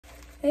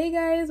Hey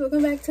guys,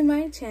 welcome back to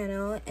my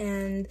channel.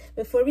 And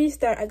before we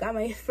start, I got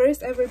my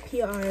first ever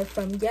PR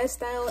from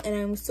Yesstyle and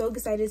I'm so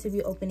excited to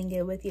be opening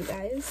it with you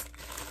guys.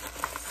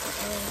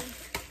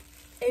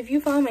 If you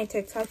follow my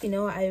TikTok, you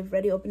know I've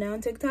already opened it on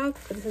TikTok,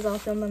 but this is all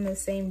filmed on the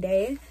same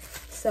day.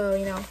 So,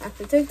 you know,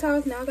 after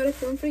TikTok, now I gotta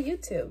film for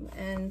YouTube.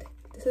 And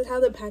this is how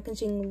the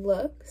packaging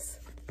looks.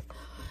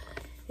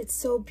 It's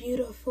so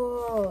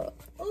beautiful.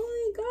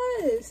 Oh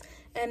my gosh.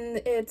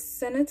 And it's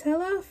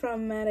Centella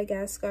from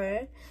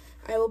Madagascar.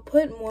 I will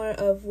put more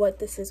of what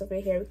this is over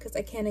here because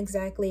I can't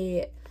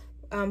exactly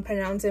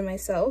pronounce it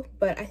myself,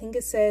 but I think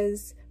it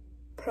says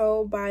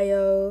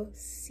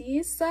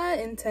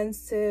Probio-Cica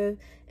intensive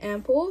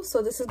ampoule.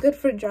 So this is good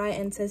for dry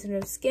and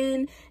sensitive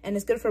skin, and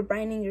it's good for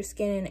brightening your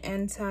skin and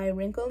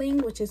anti-wrinkling,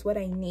 which is what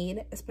I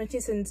need, especially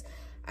since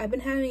I've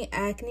been having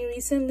acne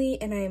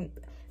recently, and I'm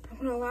not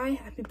gonna lie,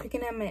 I've been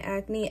picking at my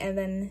acne, and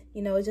then,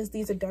 you know, it just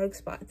leaves a dark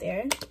spot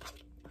there.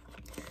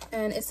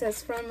 And it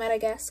says from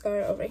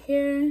Madagascar over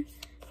here.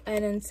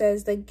 And it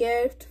says the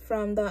gift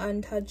from the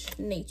untouched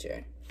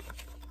nature.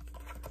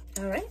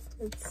 All right,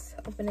 let's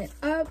open it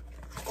up.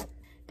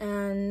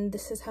 And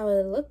this is how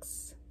it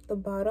looks, the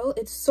bottle.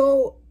 It's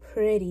so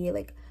pretty.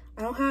 Like,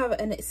 I don't have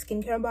a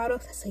skincare bottle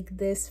that's like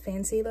this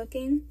fancy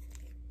looking.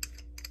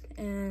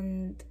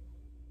 And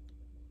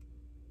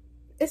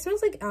it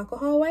smells like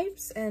alcohol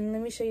wipes. And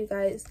let me show you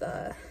guys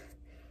the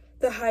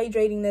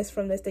hydratingness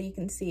from this that you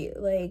can see.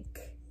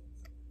 Like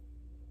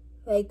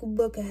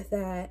look at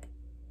that.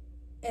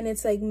 And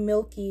it's like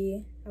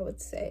milky, I would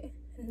say.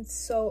 And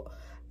so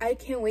I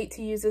can't wait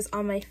to use this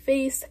on my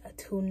face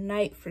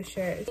tonight for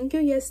sure. Thank you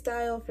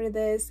Yesstyle for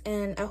this,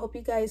 and I hope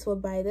you guys will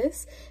buy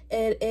this.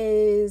 It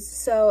was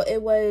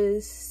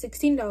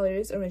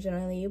 $16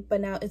 originally,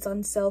 but now it's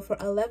on sale for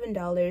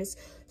 $11,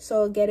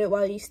 so get it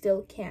while you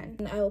still can.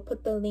 And I will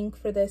put the link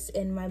for this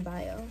in my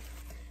bio.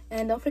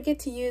 And don't forget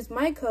to use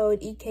my code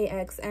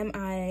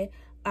EKXMII1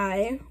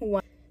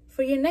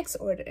 for your next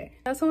order.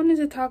 I also wanted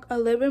to talk a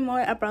little bit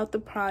more about the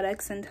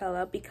product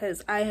Centella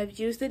because I have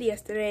used it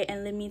yesterday,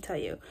 and let me tell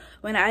you,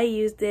 when I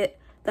used it,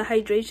 the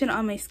hydration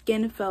on my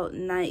skin felt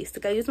nice.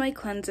 Like, I used my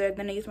cleanser,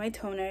 then I used my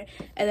toner,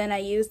 and then I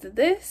used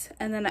this,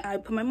 and then I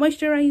put my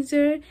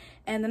moisturizer,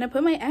 and then I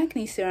put my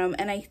acne serum,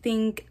 and I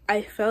think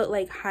I felt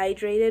like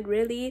hydrated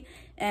really,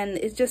 and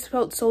it just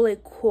felt so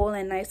like cool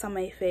and nice on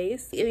my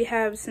face. If you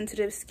have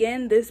sensitive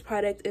skin, this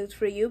product is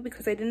for you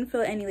because I didn't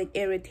feel any like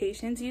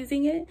irritations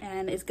using it,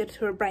 and it's good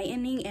for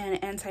brightening and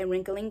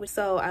anti-wrinkling.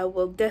 So I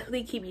will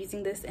definitely keep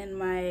using this in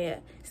my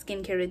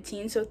skincare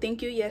routine. So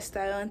thank you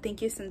Yesstyle, and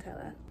thank you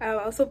Centella. I'll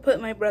also put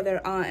my brother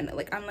on.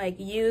 Like, I'm like,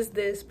 use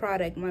this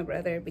product, my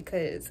brother,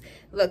 because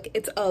look,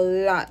 it's a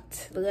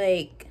lot.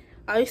 Like,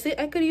 obviously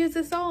I could use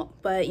this all,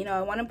 but you know,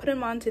 I want to put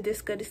him on to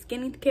this good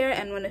skincare,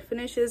 and when it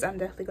finishes, I'm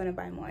definitely going to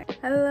buy more.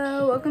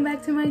 Hello, welcome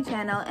back to my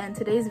channel, and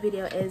today's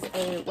video is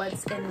a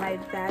what's in my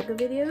bag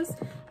videos.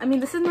 I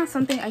mean, this is not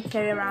something I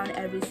carry around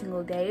every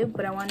single day,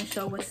 but I want to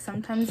show what's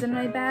sometimes in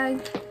my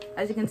bag.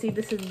 As you can see,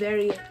 this is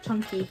very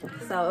chunky,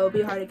 so it'll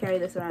be hard to carry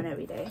this around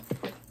every day.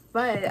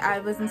 But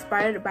I was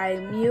inspired by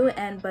Mew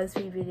and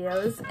BuzzFeed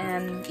videos,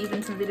 and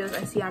even some videos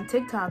I see on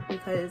TikTok,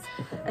 because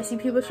I see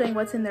people showing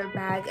what's in their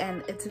bag,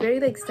 and it's very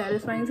like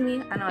satisfying to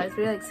me. I know, it's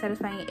very like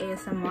satisfying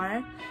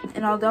ASMR.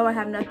 And although I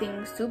have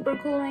nothing super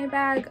cool in my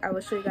bag, I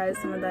will show you guys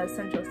some of the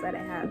essentials that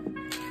I have.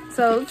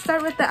 So let's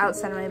start with the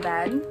outside of my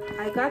bag.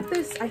 I got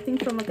this, I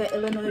think, from like an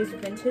Illinois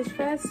Vintage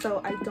Fest, so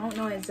I don't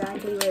know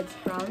exactly where it's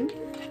from.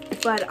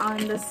 But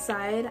on the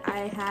side,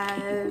 I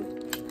have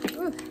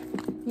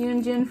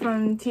Yunjin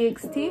from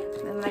TXT,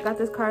 and I got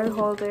this card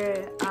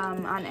holder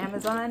on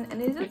Amazon,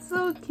 and it's just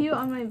so cute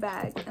on my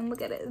bag. And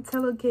look at it, it's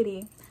Hello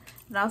Kitty.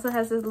 It also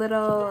has this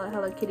little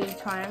Hello Kitty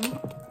charm.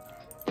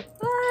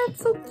 Ah,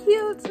 it's so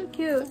cute, so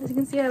cute. As you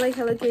can see, I like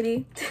Hello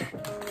Kitty.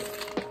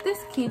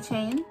 This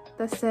keychain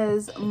that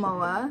says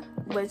MOA,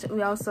 which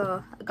we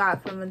also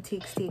got from a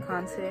TXT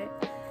concert.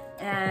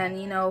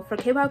 And you know, for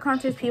K-pop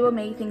concerts, people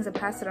make things and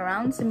pass it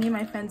around. So me and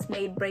my friends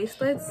made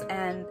bracelets,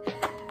 and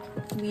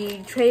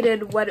we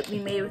traded what we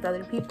made with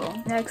other people.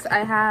 Next,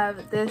 I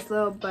have this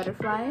little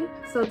butterfly.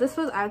 So this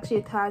was actually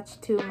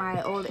attached to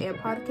my old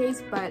AirPod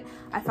case, but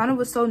I found it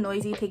was so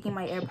noisy taking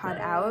my AirPod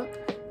out,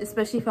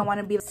 especially if I want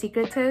to be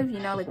secretive, you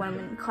know, like when I'm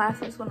in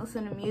class, I just want to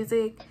listen to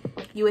music,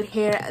 you would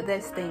hear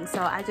this thing.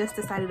 So I just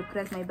decided to put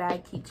it as my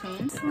bag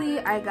keychain. Lastly,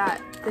 I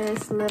got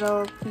this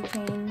little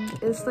keychain.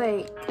 It's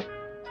like,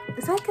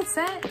 is that a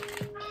cassette?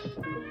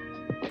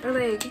 Or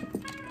like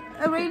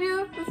a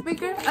radio, a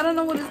speaker? I don't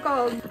know what it's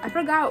called. I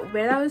forgot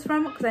where that was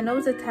from because I know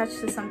it's attached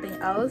to something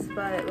else,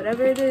 but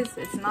whatever it is,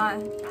 it's not,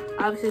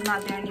 obviously it's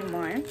not there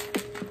anymore.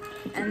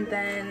 And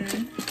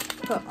then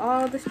put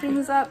all the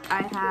strings up,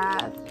 I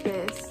have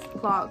this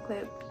claw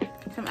clip,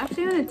 which I'm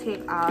actually gonna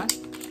take off,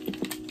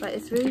 but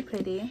it's really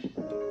pretty.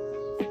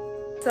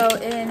 So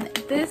in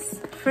this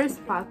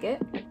first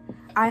pocket,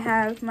 I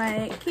have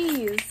my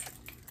keys.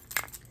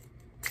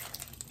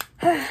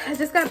 I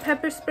just got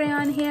pepper spray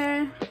on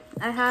here.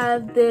 I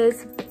have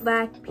this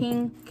black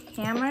pink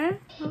hammer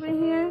over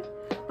here.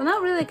 well,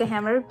 not really like a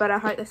hammer, but a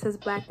heart that says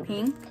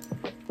Blackpink.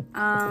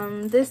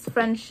 This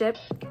friendship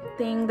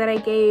thing that I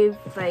gave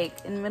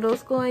like in middle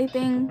school, I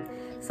think.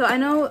 So I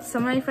know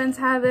some of my friends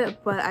have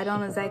it, but I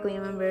don't exactly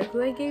remember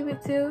who I gave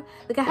it to.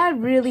 Like, I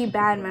had really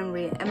bad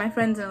memory, and my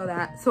friends know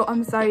that, so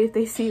I'm sorry if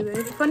they see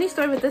this. Funny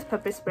story with this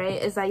pepper spray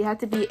is that you have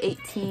to be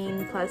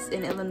 18 plus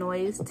in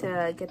Illinois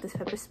to get this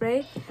pepper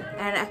spray.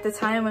 And at the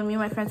time when me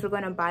and my friends were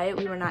going to buy it,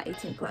 we were not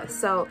 18 plus.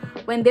 So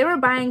when they were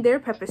buying their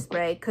pepper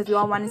spray, because we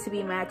all wanted to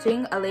be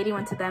matching, a lady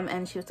went to them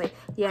and she was like,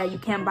 yeah, you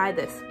can't buy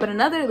this. But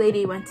another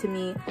lady went to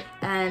me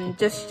and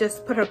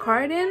just put her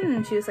card in,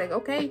 and she was like,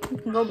 okay, you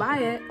can go buy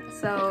it.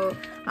 So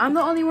I'm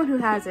the only one who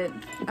has it.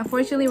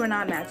 Unfortunately, we're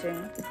not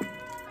matching.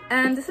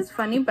 And this is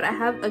funny, but I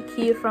have a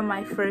key from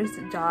my first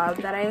job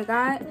that I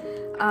got.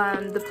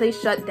 The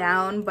place shut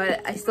down,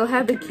 but I still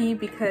have the key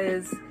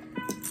because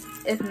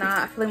if not,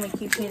 I feel like my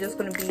key change is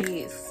going to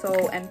be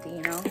so empty,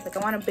 you know? Like, I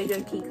want a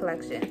bigger key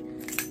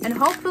collection. And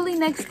hopefully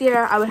next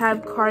year, I would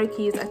have car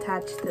keys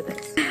attached to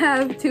this. I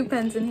have 2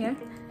 pens in here,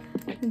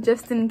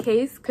 just in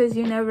case, because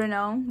you never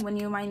know when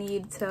you might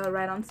need to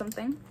write on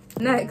something.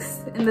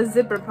 Next, in the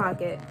zipper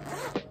pocket.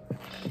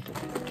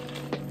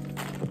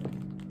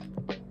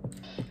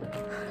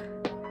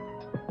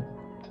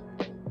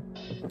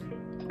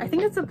 I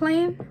think it's a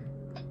plane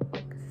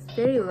because it's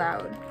very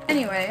loud.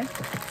 Anyway,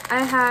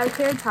 I have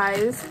hair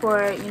ties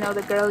for, you know,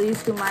 the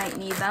girlies who might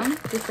need them.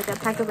 Just like a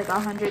pack of like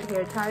 100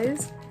 hair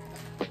ties.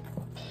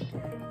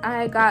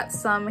 I got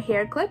some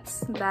hair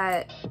clips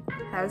that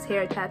has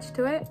hair attached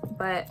to it,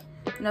 but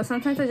you know,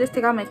 sometimes I just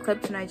take out my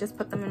clips and I just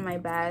put them in my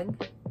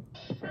bag.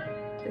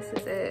 This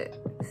is it.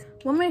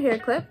 One more hair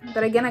clip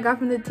that again I got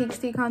from the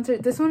TXT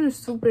concert. This one is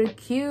super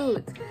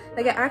cute.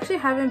 Like, I actually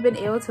haven't been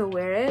able to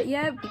wear it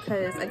yet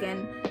because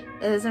again,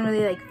 it doesn't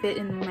really like fit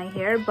in my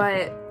hair,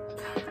 but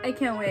I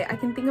can't wait. I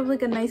can think of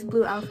like a nice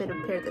blue outfit to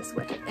pair this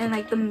with. And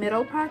like the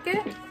middle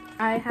pocket,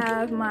 I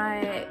have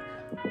my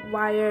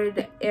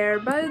wired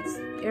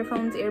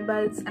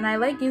earbuds, and I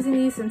like using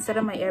these instead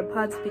of my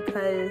AirPods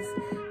because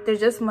they're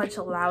just much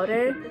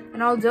louder.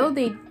 And although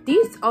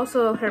these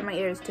also hurt my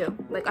ears too.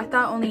 Like, I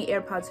thought only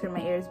AirPods hurt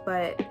my ears,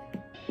 but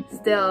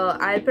still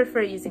I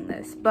prefer using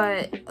this.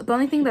 But the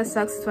only thing that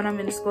sucks is when I'm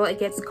in school, it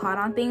gets caught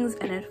on things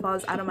and it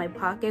falls out of my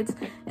pockets,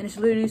 and it's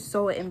literally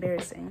so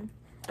embarrassing.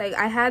 Like,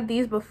 I had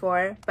these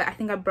before, but I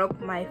think I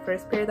broke my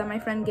first pair that my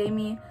friend gave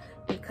me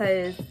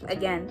because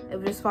again, it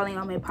was just falling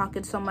out of my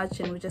pocket so much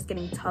and was just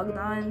getting tugged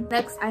on.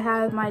 Next, I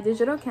have my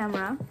digital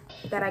camera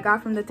that I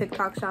got from the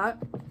TikTok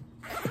shop.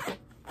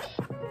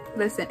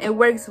 Listen, it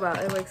works well,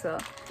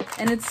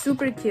 and it's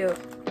super cute.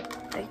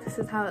 Like, this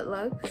is how it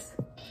looks.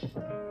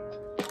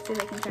 Let's see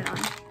if I can turn it on.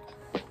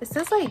 It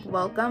says like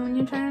welcome when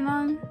you turn it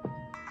on.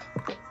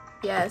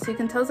 Yeah, so you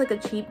can tell it's like a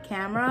cheap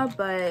camera,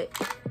 but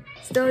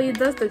still it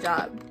does the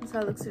job. That's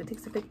how it looks when it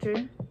takes a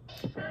picture.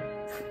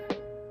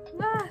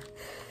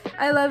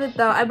 I love it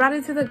though. I brought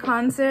it to the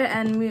concert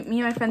and me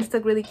and my friends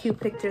took really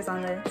cute pictures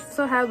on this.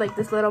 So I have like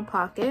this little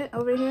pocket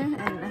over here,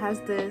 and it has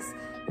this,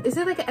 is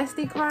it like an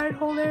SD card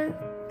holder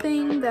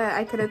thing that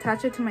I could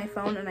attach it to my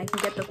phone and I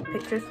can get the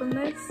pictures from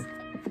this.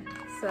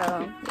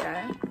 So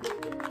yeah,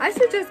 I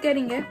suggest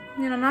getting it.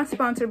 You know, not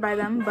sponsored by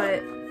them,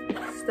 but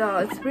still,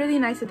 it's really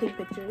nice to take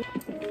pictures.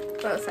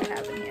 What else I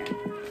have in here?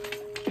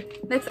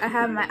 Next, I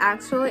have my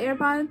actual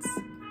AirPods.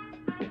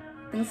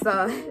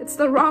 It's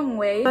the wrong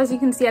way. As you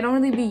can see, I don't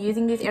really be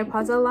using these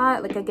AirPods a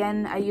lot. Like,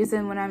 again, I use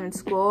them when I'm in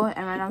school,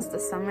 and right now it's the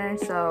summer,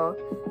 so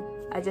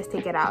I just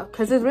take it out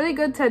because it's really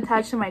good to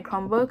attach to my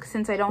Chromebook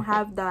since I don't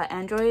have the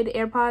Android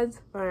AirPods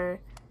or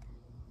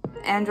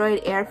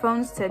Android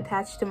earphones to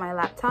attach to my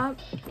laptop.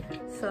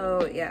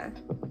 So yeah,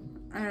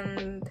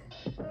 and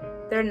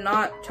they're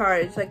not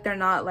charged, like they're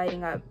not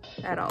lighting up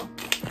at all.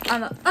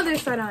 On the other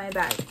side of my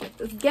bag,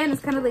 again,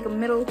 it's kind of like a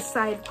middle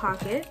side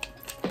pocket.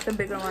 The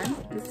bigger one.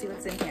 Let's see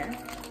what's in here.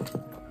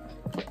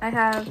 I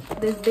have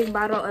this big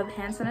bottle of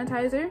hand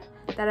sanitizer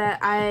that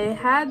I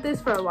had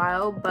this for a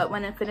while, but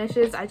when it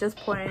finishes, I just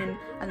pour in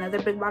another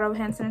big bottle of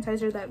hand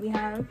sanitizer that we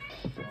have.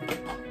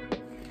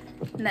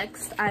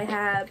 Next, I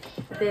have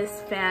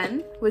this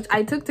fan, which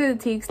I took to the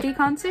TXT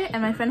concert,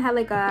 and my friend had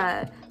like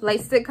a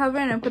light stick cover,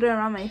 and I put it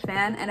around my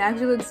fan, and it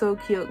actually looked so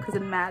cute because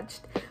it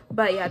matched.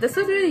 But yeah, this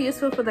was really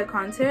useful for the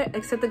concert,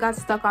 except it got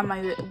stuck on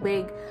my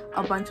wig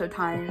a bunch of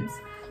times.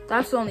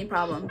 That's the only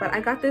problem. But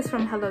I got this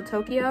from Hello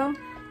Tokyo,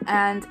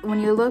 and when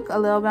you look a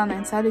little bit on the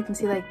inside, you can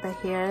see like the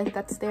hair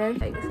that's there.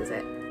 Like, this is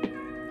it.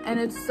 And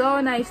it's so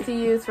nice to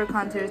use for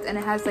concerts, and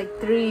it has like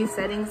 3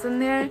 settings in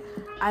there.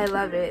 I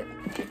love it.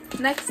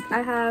 Next,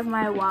 I have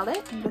my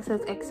wallet that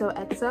says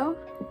XOXO,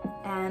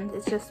 and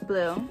it's just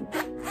blue.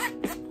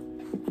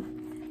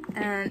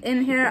 And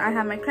in here, I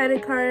have my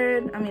credit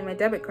card, my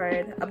debit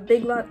card, a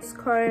Big Lots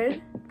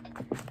card,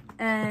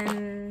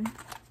 and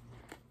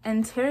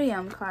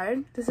Antarium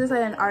card. This is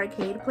at an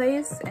arcade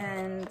place,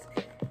 and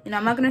you know,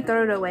 I'm not gonna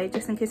throw it away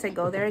just in case I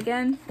go there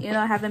again. You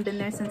know, I haven't been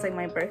there since like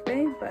my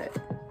birthday, but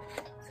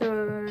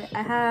so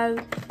I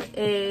have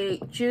a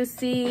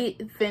Juicy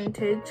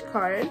vintage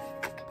card.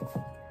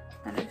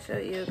 I'm gonna show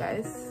you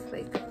guys,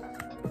 like,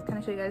 kind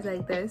gonna show you guys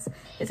like this.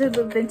 It's at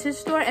the vintage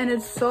store and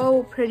it's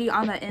so pretty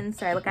on the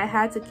inside. Like I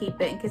had to keep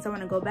it in case I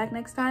want to go back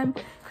next time,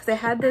 because I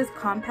had this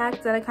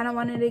compact that I kind of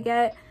wanted to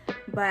get,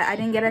 but I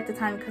didn't get it at the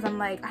time because I'm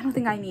like, I don't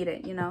think I need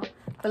it, you know.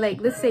 But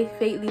like, let's say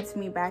fate leads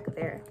me back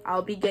there,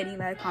 I'll be getting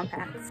that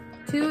compact.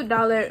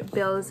 $2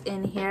 bills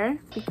in here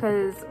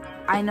because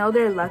I know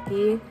they're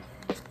lucky,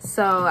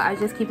 so I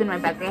just keep it in my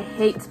bag. I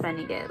hate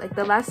spending it. Like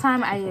the last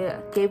time I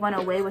gave one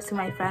away was to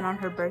my friend on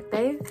her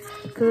birthday,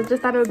 because I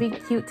just thought it would be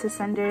cute to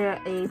send her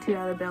a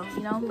 $2 bill,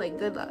 you know, like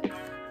good luck.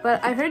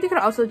 But I heard you could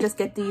also just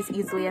get these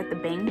easily at the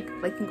bank.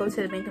 Like you can go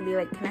to the bank and be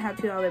like, can I have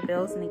 $2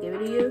 bills, and they give it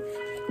to you.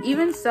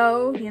 Even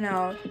so, you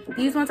know,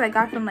 these ones I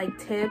got from like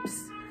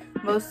tips,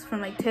 most from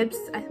like tips,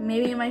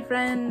 maybe my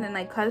friend and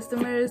like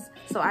customers.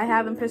 So I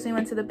haven't personally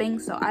went to the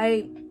bank, so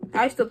I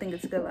still think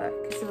it's good luck.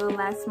 This is the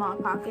last small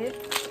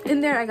pocket.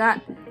 In there I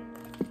got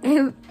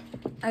an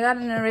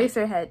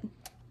eraser head.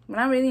 But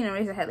not really an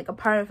eraser head, like a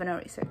part of an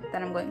eraser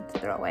that I'm going to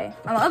throw away.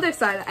 On the other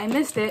side, I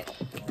missed it,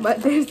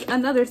 but there's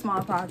another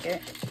small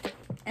pocket.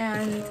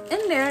 And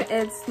in there,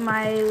 it's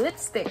my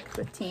lipstick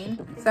routine.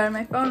 Sorry,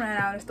 my phone ran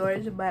out of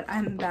storage, but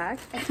I'm back.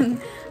 And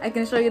I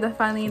can show you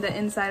finally the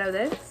inside of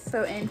this.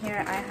 So in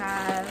here, I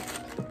have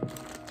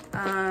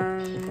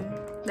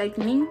like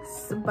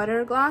Minx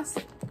Butter Gloss.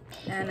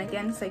 And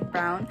again, it's like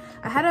brown.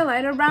 I had a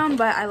lighter brown,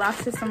 but I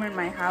lost it somewhere in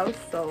my house,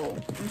 so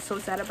I'm so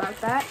sad about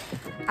that.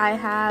 I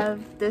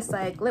have this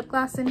like lip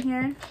gloss in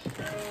here.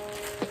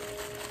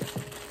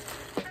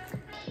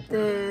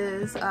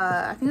 This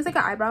I think it's like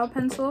an eyebrow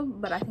pencil,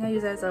 but I think I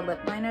use it as a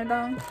lip liner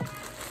though.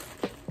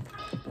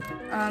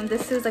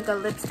 This is like a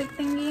lipstick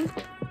thingy.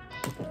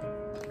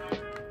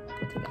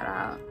 Take that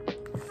out.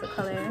 It's the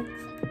color.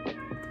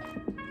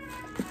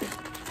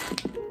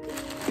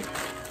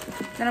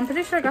 And I'm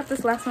pretty sure I got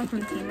this last one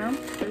from Timo.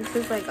 So this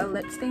is like a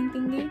lip stain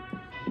thingy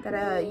that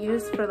I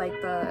use for like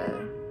the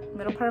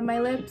middle part of my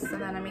lips,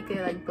 and then I make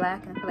it like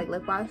black and put like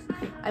lip gloss.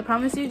 I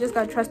promise you, just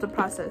gotta trust the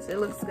process. It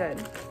looks good.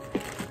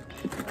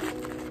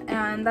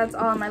 And that's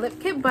all on my lip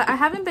kit, but I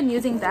haven't been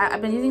using that.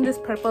 I've been using this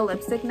purple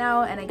lipstick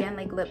now, and again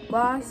like lip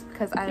gloss,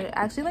 because I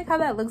actually like how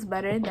that looks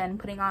better than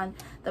putting on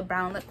the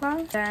brown lip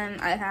gloss. Then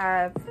I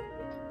have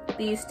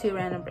these 2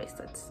 random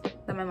bracelets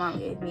that my mom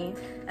gave me,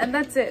 and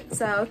that's it.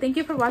 So thank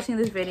you for watching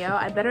this video.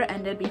 I better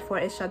end it before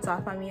it shuts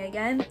off on me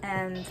again,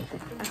 and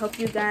I hope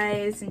you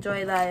guys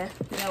enjoy the,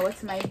 you know,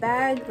 what's in my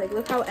bag. Like,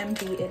 look how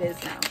empty it is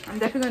now. I'm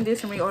definitely gonna do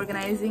some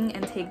reorganizing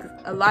and take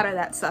a lot of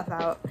that stuff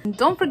out. And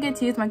don't forget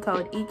to use my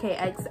code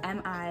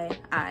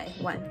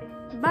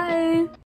EKXMII1. Bye.